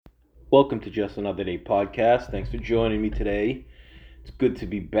Welcome to Just Another Day podcast. Thanks for joining me today. It's good to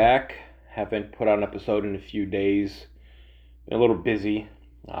be back. Haven't put out an episode in a few days. Been a little busy.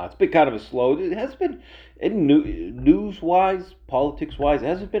 It's been kind of a slow. It has been, news-wise, politics-wise, it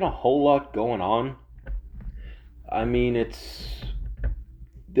hasn't been a whole lot going on. I mean, it's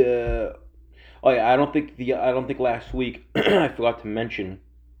the. Oh yeah, I don't think last week I forgot to mention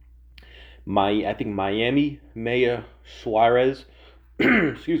I think Miami Mayor Suarez.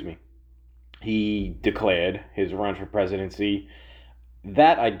 Excuse me. He declared his run for presidency.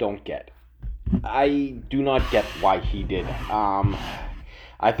 That I don't get. I do not get why he did.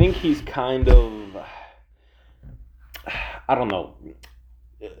 I think he's kind of, I don't know,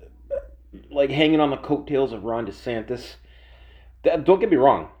 like hanging on the coattails of Ron DeSantis. Don't get me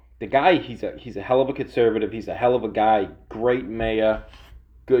wrong. The guy, he's a hell of a conservative. He's a hell of a guy. Great mayor,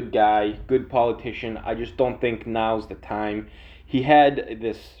 good guy, good politician. I just don't think now's the time. He had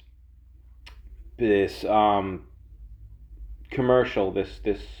this commercial, this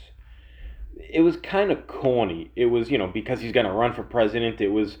it was kind of corny. It was, because he's going to run for president, it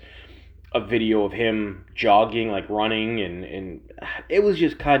was a video of him jogging, like running, and it was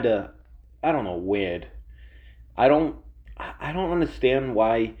just kind of, I don't know, weird. I don't I don't understand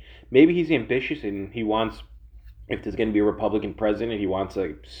why. Maybe he's ambitious and he wants, if there's going to be a Republican president, he wants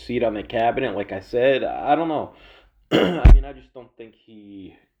a seat on the cabinet, like I said. I don't know. I mean, I just don't think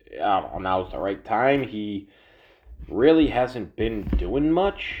I don't know, now's the right time. He really hasn't been doing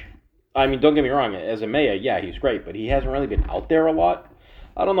much. I mean, don't get me wrong. As a mayor, yeah, he's great, but he hasn't really been out there a lot.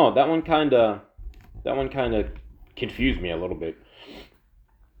 I don't know. That one kind of confused me a little bit.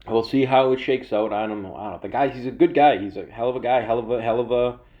 We'll see how it shakes out. I don't know. The guy, he's a good guy. He's a hell of a guy. Hell of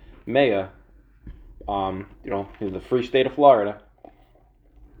a mayor. In the free state of Florida.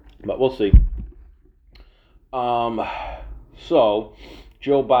 But we'll see. Um, so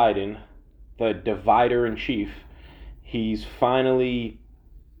Joe Biden, the divider in chief, he's finally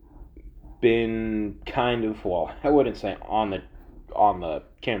been kind of, well, I wouldn't say on the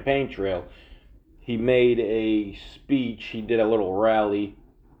campaign trail. He made a speech. He did a little rally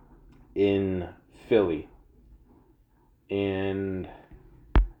in Philly, and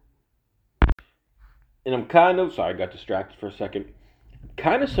I'm kind of sorry. I got distracted for a second.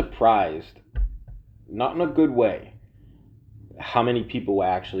 Kind of surprised, not in a good way, how many people were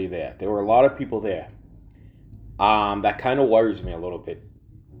actually there. There were a lot of people there. That kind of worries me a little bit.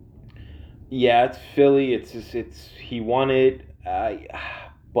 Yeah, it's Philly. It's he won it,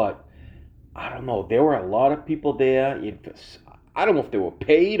 but I don't know. There were a lot of people there. I don't know if they were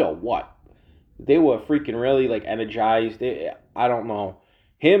paid or what. They were freaking really like energized. I don't know.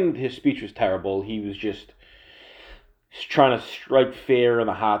 His speech was terrible. He was just trying to strike fear in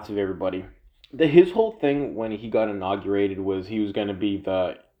the hearts of everybody. His whole thing when he got inaugurated was he was going to be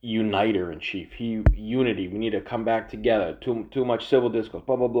the uniter in chief. Unity. We need to come back together. Too much civil discourse.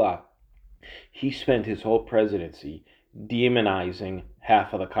 Blah blah blah. He spent his whole presidency demonizing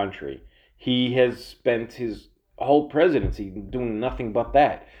half of the country. He has spent his whole presidency doing nothing but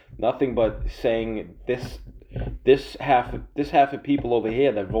that. Nothing but saying this half of people over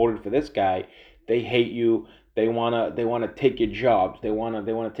here that voted for this guy, they hate you. They wanna take your jobs. They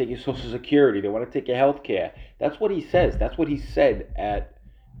wanna take your social security. They wanna take your health care. That's what he says. That's what he said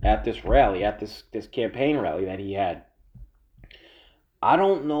at this rally, at this campaign rally that he had. I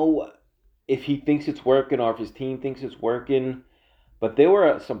don't know if he thinks it's working or if his team thinks it's working, but there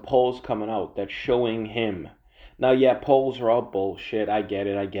were some polls coming out that's showing him. Now, yeah, polls are all bullshit. I get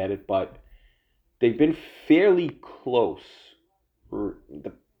it, but they've been fairly close for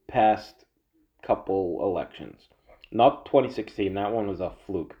the past couple elections. Not 2016, that one was a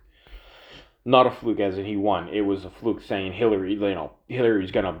fluke. Not a fluke as in he won. It was a fluke saying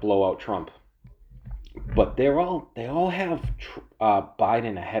Hillary's gonna blow out Trump. But they all have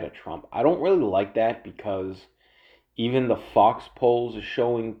Biden ahead of Trump. I don't really like that because even the Fox polls are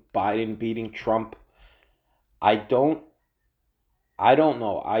showing Biden beating Trump. I don't I don't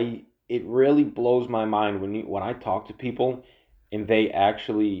know. I It really blows my mind when I talk to people and they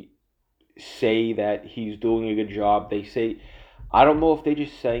actually say that he's doing a good job. They say, I don't know if they're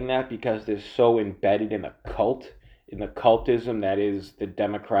just saying that because they're so embedded in the cult, in the cultism that is the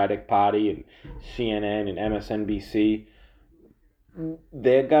Democratic Party and CNN and MSNBC.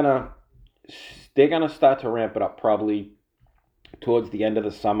 They're gonna they're gonna start to ramp it up probably towards the end of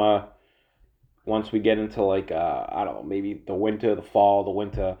the summer. Once we get into like I don't know, maybe the fall, the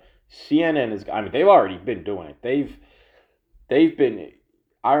winter. CNN is. I mean, they've already been doing it. They've been.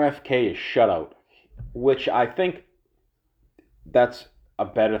 RFK is shut out, which I think that's a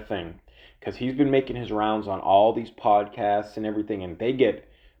better thing because he's been making his rounds on all these podcasts and everything, and they get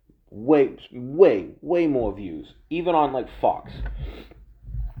way more views. Even on like Fox.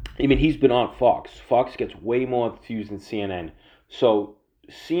 I mean, he's been on Fox. Fox gets way more views than CNN. So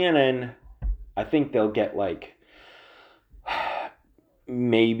CNN, I think they'll get like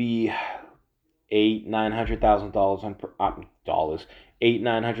maybe $800,000-900,000 on dollars,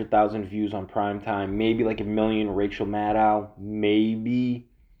 800,000-900,000 views on primetime. Maybe like a million. Rachel Maddow, maybe.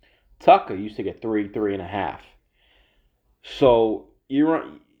 Tucker used to get 3.5. So you're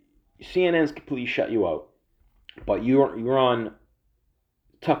on, CNN's completely shut you out. But you're on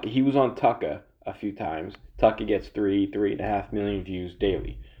Tucker. He was on Tucker a few times. Tucker gets 3.5 million views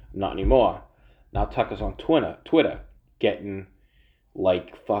daily. Not anymore. Now Tucker's on Twitter getting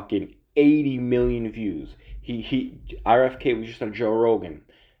like fucking 80 million views. He RFK was just on Joe Rogan.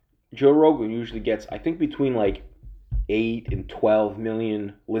 Joe Rogan usually gets, I think, between like 8 and 12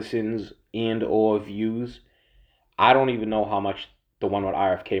 million listens and or views. I don't even know how much the one with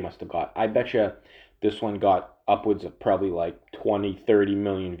RFK must have got. I bet you this one got upwards of probably like 20, 30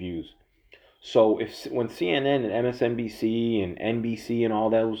 million views. So when CNN and MSNBC and NBC and all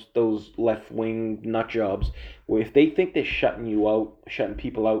those left wing nut jobs, if they think they're shutting you out, shutting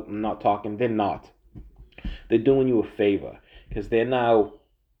people out and not talking, they're not. They're doing you a favor because they're now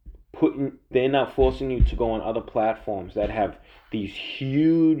forcing you to go on other platforms that have these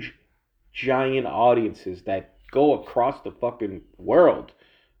huge, giant audiences that go across the fucking world.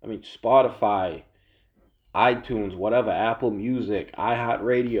 I mean, Spotify, iTunes, whatever, Apple Music,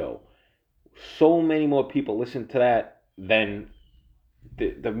 iHeartRadio. So many more people listen to that than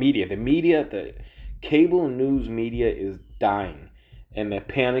the media. The cable news media is dying, and they're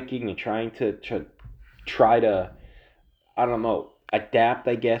panicking and trying to try to, I don't know, adapt,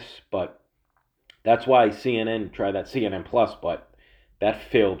 I guess. But that's why CNN tried that CNN Plus, but that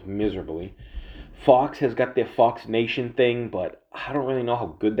failed miserably. Fox has got their Fox Nation thing, but I don't really know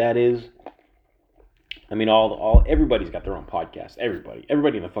how good that is. I mean, everybody's got their own podcast. Everybody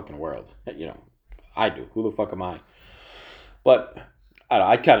in the fucking world. You know, I do. Who the fuck am I? But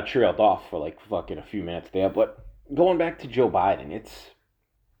I kind of trailed off for like fucking a few minutes there. But going back to Joe Biden,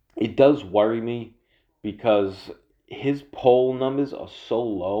 it does worry me because his poll numbers are so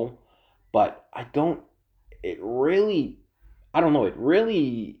low. But it really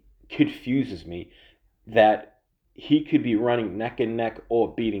confuses me that he could be running neck and neck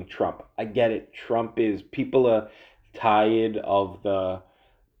or beating Trump. I get it. People are tired of the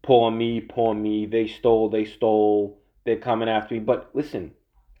poor me, they stole, they're coming after me. But listen,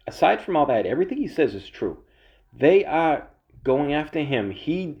 aside from all that, everything he says is true. They are going after him.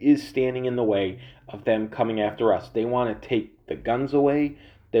 He is standing in the way of them coming after us. They want to take the guns away.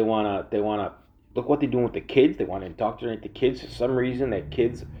 They want to look what they're doing with the kids. They want to indoctrinate the kids. For some reason,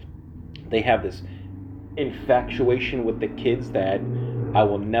 they have this infatuation with the kids that I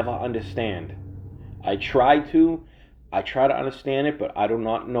will never understand. I try to understand it, but I do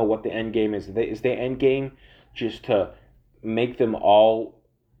not know what the end game is. Is their end game just to make them all?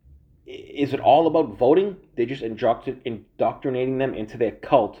 Is it all about voting? They're just indoctrinating them into their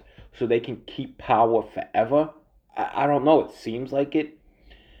cult so they can keep power forever. I don't know. It seems like it.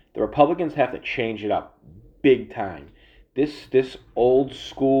 The Republicans have to change it up big time. This old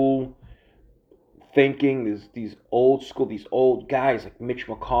school thinking, these old guys like Mitch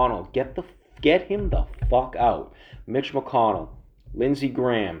McConnell, get him the fuck out. Mitch McConnell, Lindsey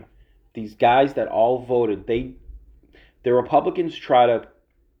Graham, these guys that all voted, the Republicans try to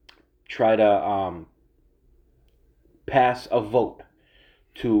pass a vote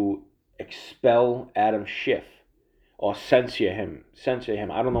to expel Adam Schiff or censure him.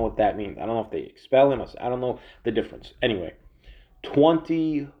 I don't know what that means. I don't know if they expel him. I don't know the difference. Anyway,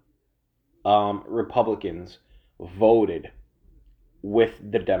 20 Republicans voted with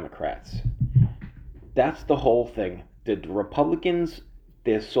the Democrats. That's the whole thing. The Republicans,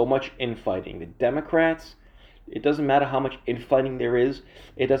 there's so much infighting. The Democrats, it doesn't matter how much infighting there is.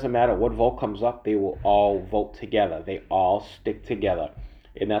 It doesn't matter what vote comes up. They will all vote together. They all stick together.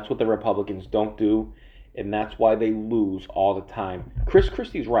 And that's what the Republicans don't do. And that's why they lose all the time. Chris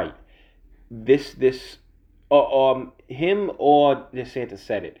Christie's right. Him or DeSantis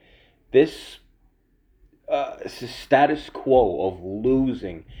said it. This status quo of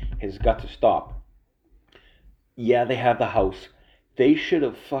losing has got to stop. Yeah, they have the House. They should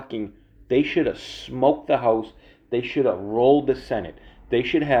have smoked the House. They should have rolled the Senate. They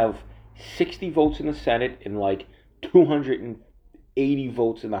should have 60 votes in the Senate and like 280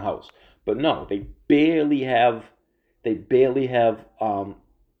 votes in the House. But no, they barely have the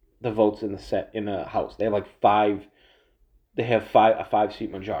votes in the House. They have like five. They have a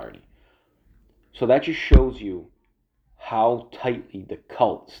 5-seat majority. So that just shows you how tightly the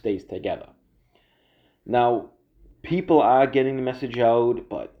cult stays together. Now, people are getting the message out,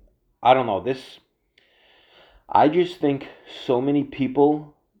 but I don't know. I just think so many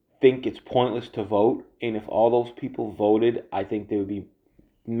people think it's pointless to vote, and if all those people voted, I think there would be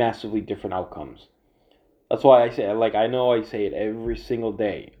massively different outcomes. That's why I say, like, I know I say it every single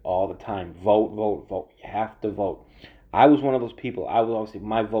day, all the time. Vote, vote, vote. You have to vote. I was one of those people. I would always say,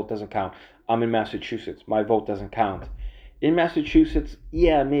 my vote doesn't count. I'm in Massachusetts. My vote doesn't count. In Massachusetts,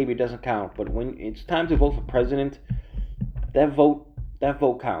 yeah, maybe it doesn't count. But when it's time to vote for president, that vote, that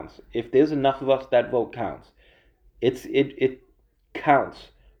vote counts. If there's enough of us, that vote counts. It counts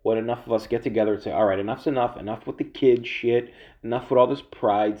when enough of us get together and say, all right, enough's enough. Enough with the kid shit. Enough with all this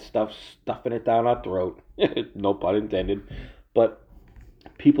pride stuff, stuffing it down our throat. No pun intended. But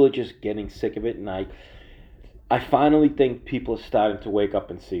people are just getting sick of it, and I finally think people are starting to wake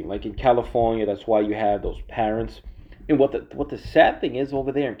up and see. Like in California, that's why you have those parents. And what the sad thing is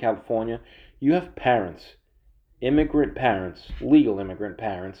over there in California, you have parents, immigrant parents, legal immigrant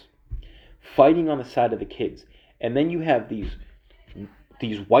parents, fighting on the side of the kids. And then you have these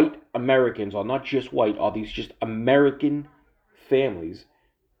white Americans, or not just white, or these just American families,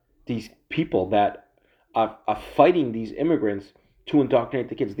 these people that are fighting these immigrants to indoctrinate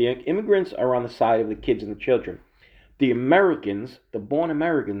the kids. The immigrants are on the side of the kids and the children. The Americans, the born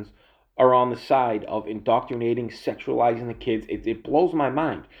Americans, are on the side of indoctrinating, sexualizing the kids. It blows my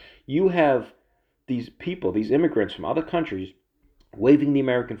mind. You have these people, these immigrants from other countries, waving the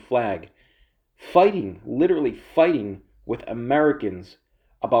American flag, fighting, literally fighting with Americans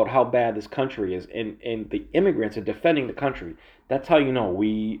about how bad this country is, and the immigrants are defending the country. That's how you know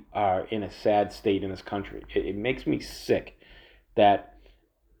we are in a sad state in this country. It makes me sick that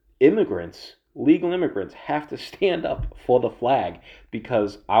immigrants, legal immigrants, have to stand up for the flag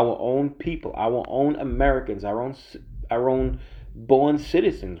because our own people, our own Americans, our own born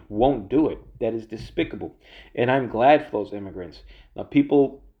citizens won't do it. That is despicable, and I'm glad for those immigrants. Now,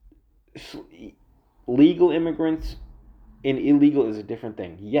 people, legal immigrants and illegal is a different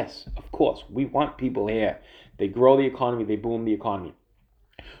thing. Yes, of course, we want people here. They grow the economy, they boom the economy.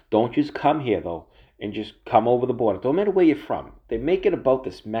 Don't just come here though and just come over the border. Don't matter where you're from. They make it about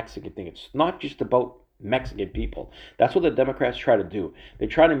this Mexican thing. It's not just about Mexican people. That's what the Democrats try to do. They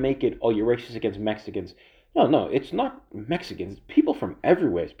try to make it, oh, you're racist against Mexicans. No, no, it's not Mexicans. It's people from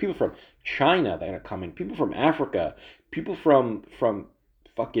everywhere. It's people from China that are coming. People from Africa. People from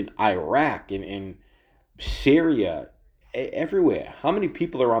fucking Iraq and Syria. Everywhere. How many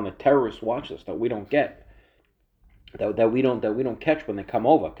people are on the terrorist watch list that we don't get? That we don't catch when they come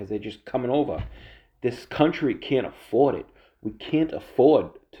over because they're just coming over. This country can't afford it. We can't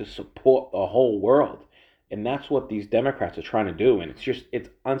afford to support the whole world. And that's what these Democrats are trying to do. And it's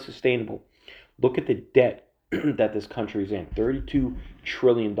unsustainable. Look at the debt that this country is in. $32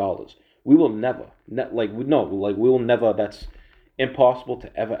 trillion. We will never, we will never, that's impossible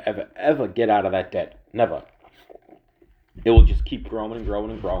to ever get out of that debt. Never. It will just keep growing and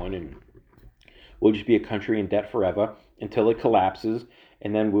growing and growing, and we'll just be a country in debt forever until it collapses,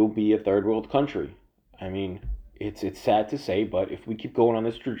 and then we'll be a third world country. I mean, it's sad to say, but if we keep going on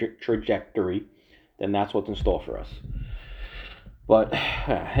this trajectory, then that's what's in store for us. But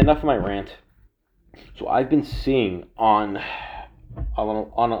enough of my rant. So I've been seeing on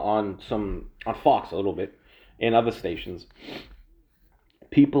Fox a little bit and other stations,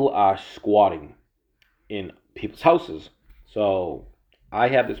 people are squatting in people's houses. So I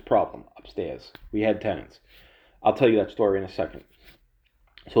have this problem upstairs. We had tenants. I'll tell you that story in a second.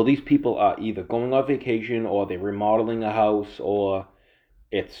 So these people are either going on vacation or they're remodeling a house or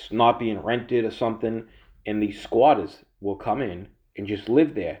it's not being rented or something, and these squatters will come in and just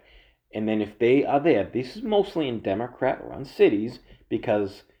live there. And then if they are there, this is mostly in Democrat-run cities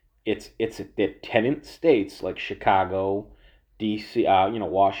because it's the tenant states like Chicago, D.C.,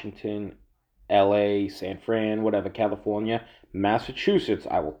 Washington, L.A., San Fran, whatever, California, Massachusetts.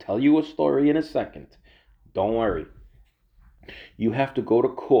 I will tell you a story in a second. Don't worry. You have to go to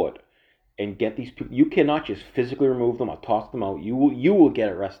court and get these people. You cannot just physically remove them or toss them out. You will get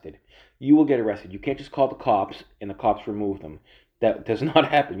arrested. You will get arrested. You can't just call the cops and the cops remove them. That does not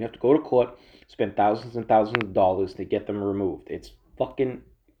happen. You have to go to court, spend thousands and thousands of dollars to get them removed. It's fucking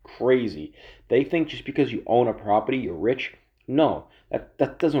crazy. They think just because you own a property, you're rich. No,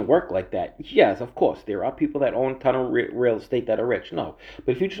 that doesn't work like that. Yes, of course, there are people that own a ton of real estate that are rich. No,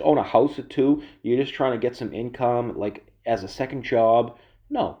 but if you just own a house or two, you're just trying to get some income, like as a second job.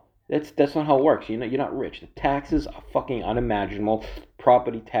 No, that's not how it works. You're not rich. The taxes are fucking unimaginable.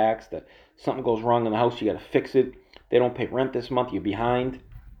 Property tax. That something goes wrong in the house, you got to fix it. They don't pay rent this month, you're behind.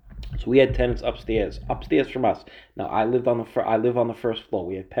 So we had tenants upstairs from us. Now I live on the first floor.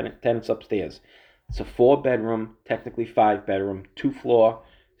 We had tenants upstairs. It's a 4 bedroom, technically 5 bedroom, 2 floor,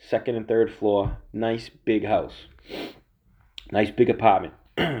 second and third floor, nice big house, nice big apartment.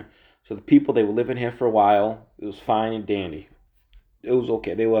 So the people, they were living here for a while. It was fine and dandy. It was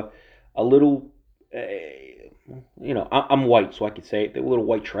okay. They were a little, I'm white, so I could say it. They were a little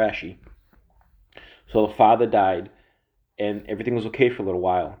white trashy. So the father died, and everything was okay for a little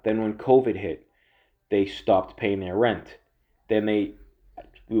while. Then when COVID hit, they stopped paying their rent. Then we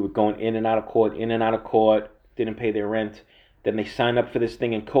were going in and out of court, in and out of court, didn't pay their rent. Then they signed up for this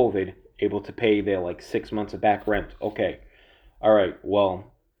thing in COVID, able to pay their like 6 months of back rent. Okay, all right.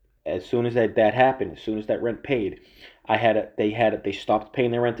 Well, as soon as that happened, as soon as that rent paid, they stopped paying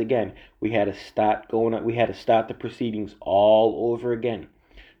their rent again. We had to start the proceedings all over again,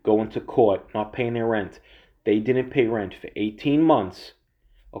 going to court, not paying their rent. They didn't pay rent for 18 months.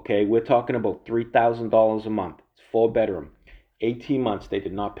 Okay, we're talking about $3,000 a month. It's 4 bedroom. 18 months they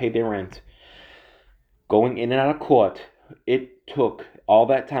did not pay their rent. Going in and out of court. It took all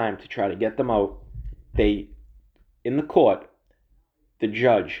that time to try to get them out. They in the court, the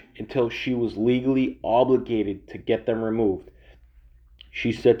judge, until she was legally obligated to get them removed,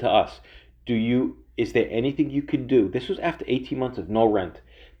 she said to us, is there anything you could do? This was after 18 months of no rent.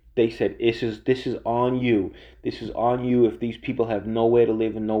 They said, this is on you. This is on you if these people have nowhere to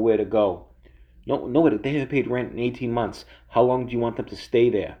live and nowhere to go. No, nowhere. They haven't paid rent in 18 months. How long do you want them to stay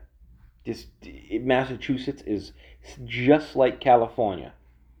there? Massachusetts is just like California.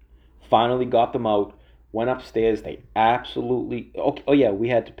 Finally got them out. Went upstairs. They absolutely. Oh yeah, we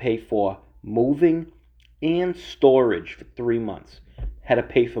had to pay for moving and storage for 3 months. Had to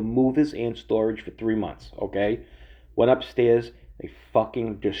pay for movers and storage for 3 months. Okay. Went upstairs. They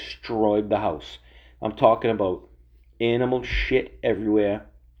fucking destroyed the house. I'm talking about animal shit everywhere.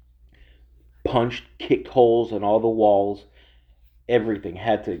 Punched, kicked holes in all the walls. Everything.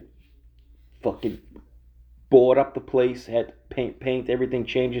 Had to fucking board up the place. Had to paint everything.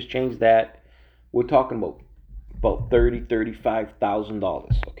 Change that. We're talking about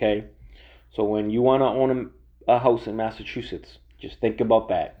 $35,000. Okay, so when you want to own a house in Massachusetts, just think about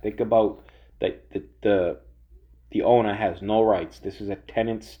that. Think about that the owner has no rights. This is a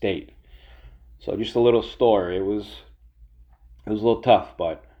tenant state. So just a little story. It was a little tough,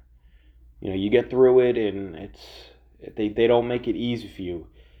 but you get through it, and they don't make it easy for you.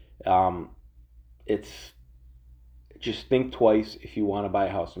 Um, it's Just think twice if you want to buy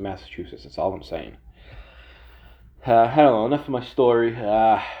a house in Massachusetts. That's all I'm saying. I don't know. Enough of my story.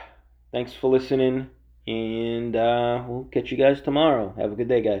 Thanks for listening, and we'll catch you guys tomorrow. Have a good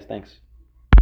day, guys. Thanks.